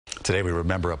Today we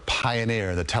remember a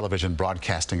pioneer in the television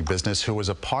broadcasting business who was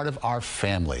a part of our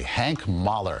family. Hank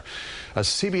Mahler, a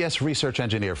CBS research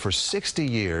engineer for 60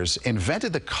 years,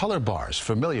 invented the color bars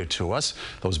familiar to us.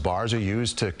 Those bars are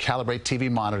used to calibrate TV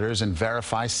monitors and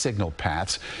verify signal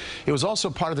paths. He was also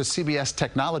part of the CBS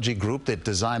technology group that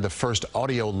designed the first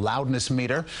audio loudness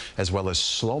meter, as well as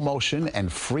slow motion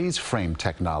and freeze frame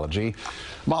technology.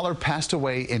 Mahler passed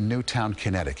away in Newtown,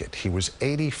 Connecticut. He was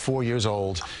 84 years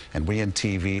old, and we in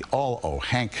TV all owe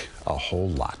Hank a whole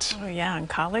lot. Oh yeah, in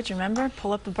college, remember?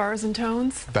 Pull up the bars and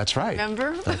tones. That's right.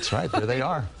 Remember? That's right. There they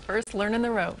are. First learning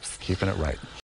the ropes. Keeping it right.